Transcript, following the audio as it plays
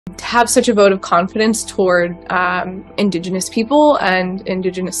To have such a vote of confidence toward Indigenous people and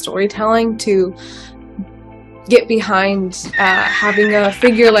Indigenous storytelling, to get behind having a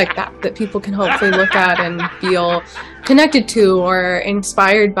figure like that people can hopefully look at and feel connected to or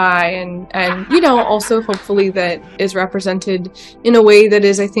inspired by, and you know, also hopefully that is represented in a way that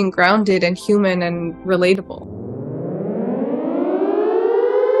is, I think, grounded and human and relatable.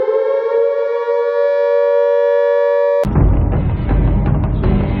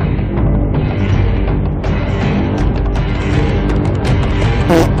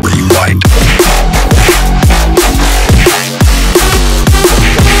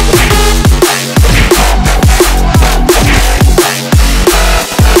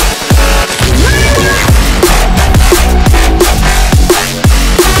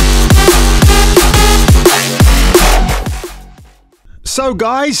 So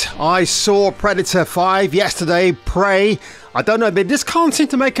guys, I saw Predator 5 yesterday, Prey. I don't know, they just can't seem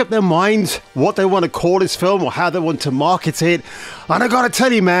to make up their minds what they want to call this film or how they want to market it. And I gotta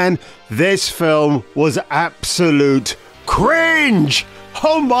tell you, man, this film was absolute cringe.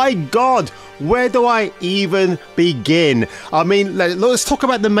 Oh my God, where do I even begin? I mean, let's talk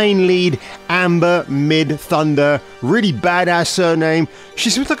about the main lead, Amber Mid-Thunder. Really badass surname. She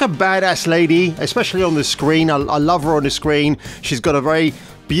seems like a badass lady, especially on the screen. I love her on the screen. She's got a very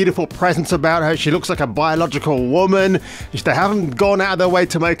beautiful presence about her. She looks like a biological woman. They haven't gone out of their way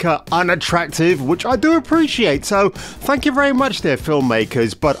to make her unattractive, which I do appreciate. So thank you very much there,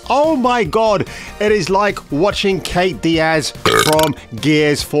 filmmakers. But oh my God, it is like watching Kate Diaz from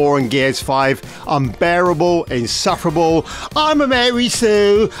Gears 4 and Gears 5. Unbearable, insufferable. I'm a Mary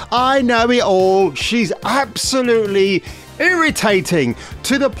Sue. I know it all. She's absolutely irritating,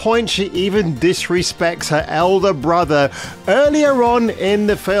 to the point she even disrespects her elder brother earlier on in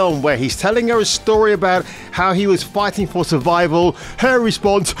the film, where he's telling her a story about how he was fighting for survival. Her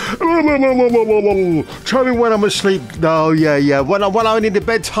response, tell me when I'm asleep. Oh yeah, when I need a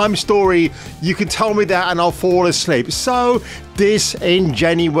bedtime story, you can tell me that and I'll fall asleep. So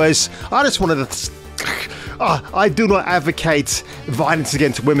disingenuous. I just wanted to I do not advocate violence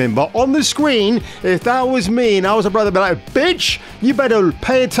against women, but on the screen, if that was me and I was a brother, I'd be like, bitch, you better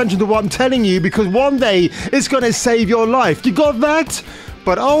pay attention to what I'm telling you, because one day it's gonna save your life. You got that?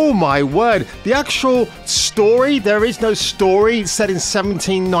 But oh my word, the actual story, there is no story set in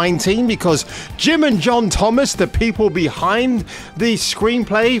 1719, because Jim and John Thomas, the people behind the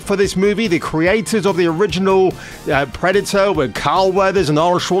screenplay for this movie, the creators of the original Predator with Carl Weathers and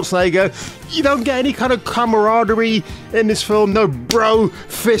Arnold Schwarzenegger, you don't get any kind of camaraderie in this film. No bro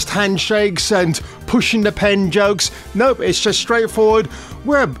fist handshakes and pushing the pen jokes. Nope, it's just straightforward.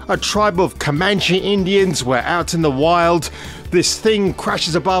 We're a tribe of Comanche Indians. We're out in the wild. This thing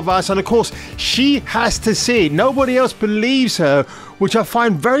crashes above us, and of course she has to see it. Nobody else believes her, which I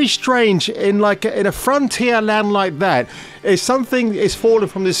find very strange in a frontier land like that. If something is falling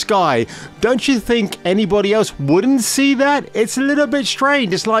from the sky, don't you think anybody else wouldn't see that? It's a little bit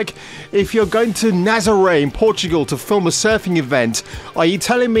strange. It's like if you're going to Nazaré in Portugal to film a surfing event, are you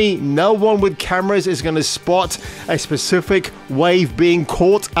telling me no one with cameras is going to spot a specific wave being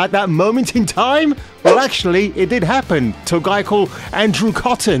caught at that moment in time? Well, actually, it did happen to a guy called Andrew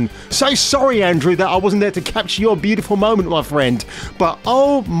Cotton. So sorry, Andrew, that I wasn't there to capture your beautiful moment, my friend. But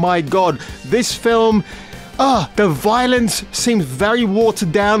oh my God, this film, the violence seems very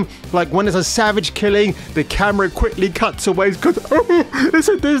watered down. Like when there's a savage killing, the camera quickly cuts away because it's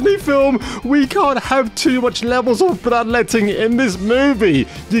a Disney film. We can't have too much levels of bloodletting in this movie.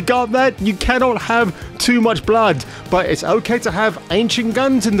 You got that? You cannot have too much blood. But it's okay to have ancient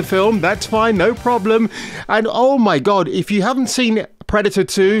guns in the film. That's fine, no problem. And oh my God, if you haven't seen Predator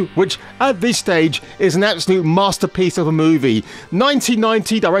 2, which at this stage is an absolute masterpiece of a movie.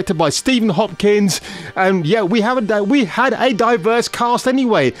 1990, directed by Stephen Hopkins, and yeah, we had a diverse cast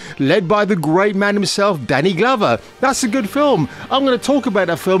anyway, led by the great man himself, Danny Glover. That's a good film. I'm going to talk about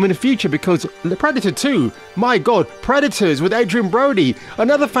that film in the future, because Predator 2, my God, Predators with Adrian Brody,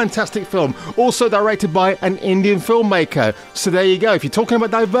 another fantastic film, also directed by an Indian filmmaker. So there you go. If you're talking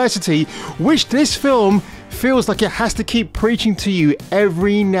about diversity, which this film feels like it has to keep preaching to you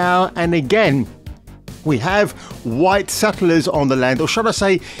every now and again. We have white settlers on the land, or should I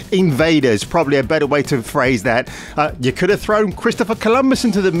say invaders, probably a better way to phrase that. You could have thrown Christopher Columbus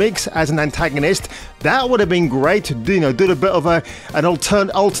into the mix as an antagonist. That would have been great to do a bit of an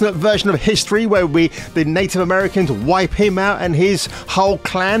alternate version of history where the Native Americans wipe him out and his whole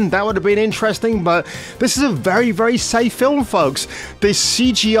clan. That would have been interesting, but this is a very, very safe film, folks. This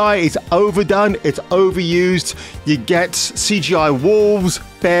CGI is overdone, it's overused. You get CGI wolves,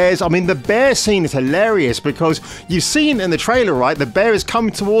 bears. I mean, the bear scene is hilarious because you've seen in the trailer, right? The bear is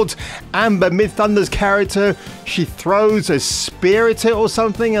coming towards Amber Midthunder's character. She throws a spear at it or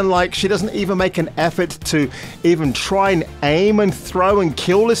something, and like she doesn't even make an effort to even try and aim and throw and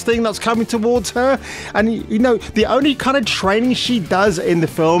kill this thing that's coming towards her. And you know, the only kind of training she does in the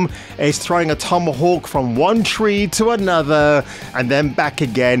film is throwing a tomahawk from one tree to another and then back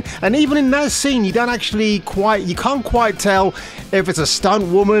again. And even in that scene, you can't quite tell if it's a stunt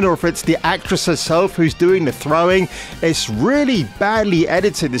woman or if it's the actress herself who's doing the throwing. It's really badly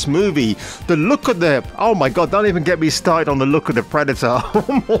edited, this movie. The look of the, oh my god, don't even get me started on the look of the Predator.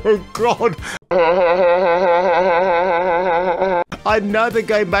 Oh my god. I know they're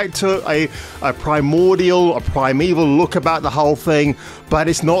going back to a primeval look about the whole thing, but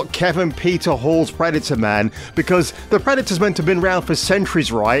it's not Kevin Peter Hall's Predator, man, because the Predator's meant to have been around for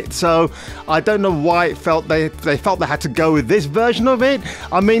centuries, right? So I don't know why they felt they had to go with this version of it.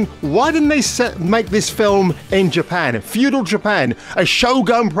 I mean, why didn't they make this film in Japan, feudal Japan, a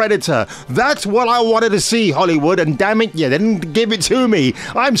Shogun Predator? That's what I wanted to see, Hollywood, and damn it, you didn't give it to me.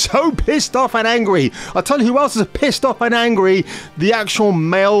 I'm so pissed off and angry. I'll tell you who else is pissed off and angry. The actual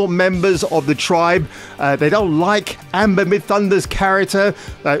male members of the tribe. They don't like Amber Midthunder's character.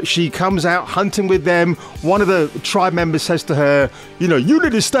 She comes out hunting with them. One of the tribe members says to her, you know, you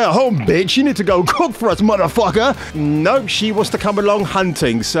need to stay at home, bitch. You need to go cook for us, motherfucker. Nope, she wants to come along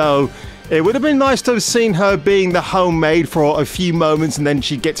hunting. So it would have been nice to have seen her being the homemaid for a few moments, and then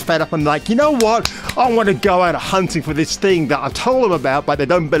she gets fed up and like, you know what? I want to go out hunting for this thing that I've told them about, but they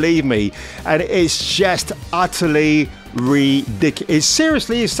don't believe me. And it's just utterly ridiculous. It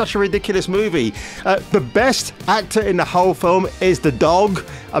seriously is such a ridiculous movie. The best actor in the whole film is the dog.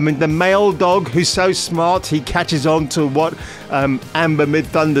 I mean, the male dog, who's so smart, he catches on to what Amber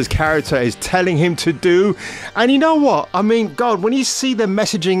Midthunder's character is telling him to do. And you know what? I mean, God, when you see the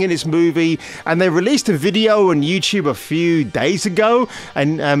messaging in this movie, and they released a video on YouTube a few days ago,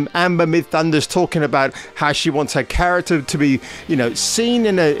 and Amber Midthunder's talking about how she wants her character to be, you know, seen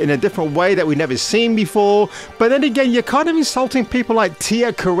in a different way that we've never seen before. But then again, you're kind of insulting people like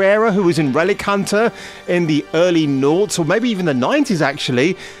Tia Carrera, who was in Relic Hunter in the early noughts, or maybe even the 90s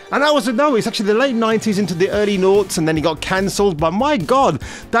actually. And it's actually the late 90s into the early noughts, and then he got cancelled. But my god,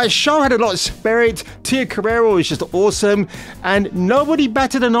 that show had a lot of spirit. Tia Carrera was just awesome, and nobody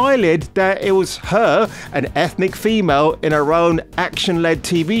batted an eyelid that it was her, an ethnic female, in her own action-led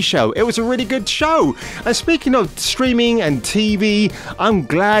TV show. It was a really good show. And speaking of streaming and TV, I'm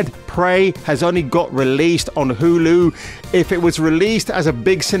glad Prey has only got released on Hulu. If it was released as a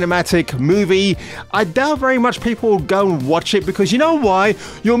big cinematic movie, I doubt very much people will go and watch it, because you know why?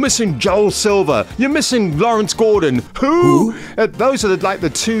 You're missing Joel Silver. You're missing Lawrence Gordon. Who? Those are like the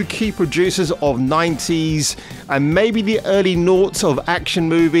two key producers of 90s and maybe the early noughts of action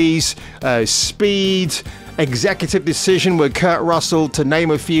movies. Speed, Executive Decision with Kurt Russell, to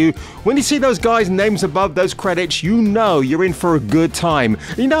name a few. When you see those guys' names above those credits, you know you're in for a good time.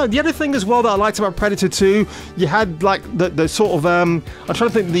 You know, the other thing as well that I liked about Predator 2, you had like the sort of, I'm trying to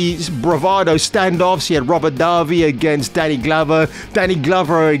think, the bravado standoffs. You had Robert Davi against Danny Glover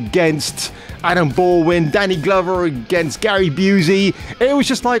against Adam Baldwin, Danny Glover against Gary Busey. It was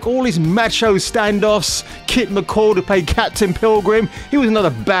just like all these macho standoffs. Kit McCall to play Captain Pilgrim. He was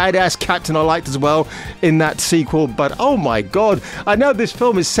another badass captain I liked as well in that sequel. But oh my god, I know this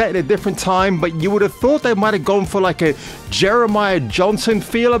film is set in a different time, but you would have thought they might have gone for like a Jeremiah Johnson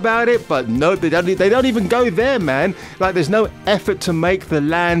feel about it. But no, they don't even go there, man. Like, there's no effort to make the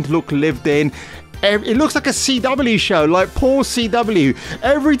land look lived in. It looks like a CW show, like poor CW.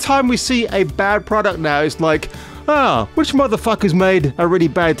 Every time we see a bad product now, it's like, which motherfuckers made a really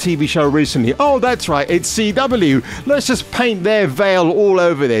bad TV show recently? Oh, that's right, it's CW. Let's just paint their veil all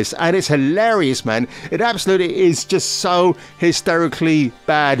over this. And it's hilarious, man. It absolutely is just so hysterically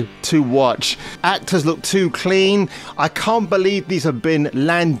bad to watch. Actors look too clean. I can't believe these have been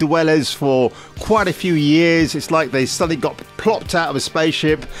land dwellers for quite a few years. It's like they suddenly got plopped out of a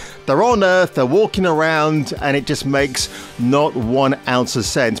spaceship. They're on Earth, they're walking around, and it just makes not 1 ounce of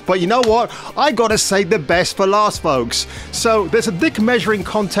sense. But you know what? I gotta say the best for last, folks. So there's a dick measuring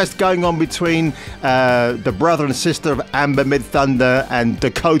contest going on between the brother and sister of Amber Midthunder and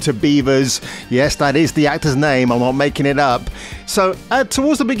Dakota Beavers. Yes, that is the actor's name. I'm not making it up. So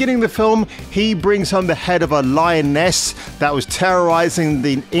towards the beginning of the film, he brings home the head of a lioness that was terrorizing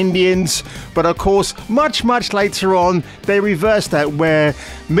the Indians. But of course, much later on, they reverse that, where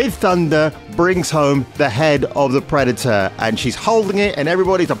Midthunder brings home the head of the Predator, and she's holding it and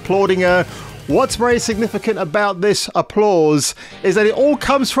everybody's applauding her What's very significant about this applause is that it all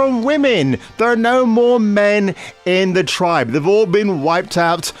comes from women. There are no more men in the tribe. They've all been wiped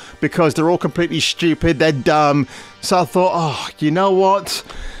out because they're all completely stupid, they're dumb. So I thought, oh, you know what?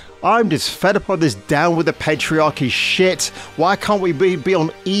 I'm just fed up of this down with the patriarchy shit. Why can't we be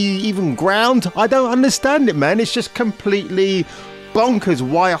on even ground? I don't understand it, man. It's just completely bonkers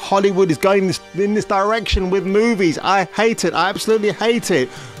why Hollywood is going in this direction with movies. I hate it. I absolutely hate it.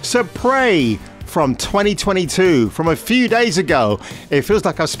 So Prey from 2022, from a few days ago. It feels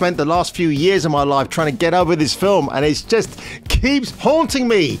like I've spent the last few years of my life trying to get over this film, and it just keeps haunting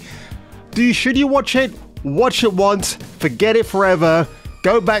me. Should you watch it? Watch it once, forget it forever.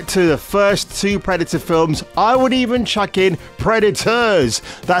 Go back to the first two Predator films. I would even chuck in Predators.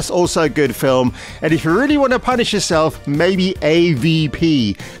 That's also a good film. And if you really want to punish yourself, maybe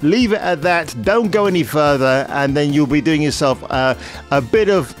AVP. Leave it at that. Don't go any further. And then you'll be doing yourself a bit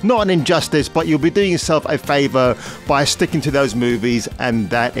of, not an injustice, but you'll be doing yourself a favor by sticking to those movies. And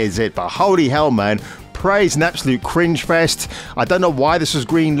that is it. But holy hell, man. Prey is an absolute cringe fest. I don't know why this was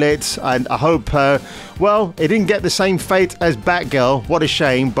greenlit, and I hope, well, it didn't get the same fate as Batgirl. What a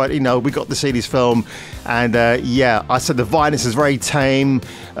shame, but, you know, we got to see this film, and yeah, I said the violence is very tame.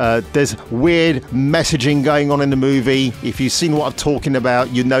 There's weird messaging going on in the movie. If you've seen what I'm talking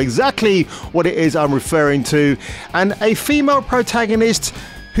about, you know exactly what it is I'm referring to. And a female protagonist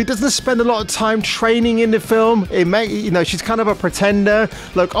who doesn't spend a lot of time training in the film. She's kind of a pretender.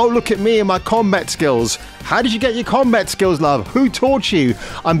 Like, oh, look at me and my combat skills. How did you get your combat skills, love? Who taught you?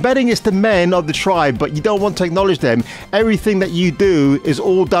 I'm betting it's the men of the tribe, but you don't want to acknowledge them. Everything that you do is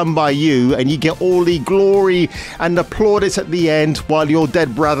all done by you, and you get all the glory and the plaudits at the end, while your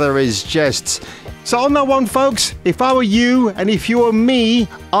dead brother is just... So on that one, folks, if I were you and if you were me,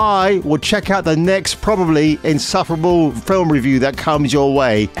 I would check out the next probably insufferable film review that comes your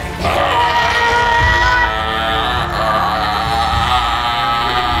way.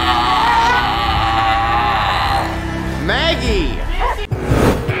 Maggie!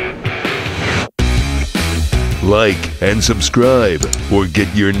 Like and subscribe or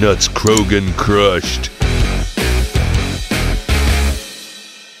get your nuts Krogan crushed.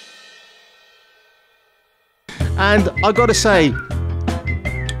 And I gotta say,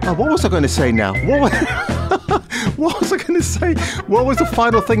 oh, what was I going to say now? What was I going to say? What was the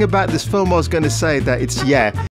final thing about this film I was going to say? That it's, yeah.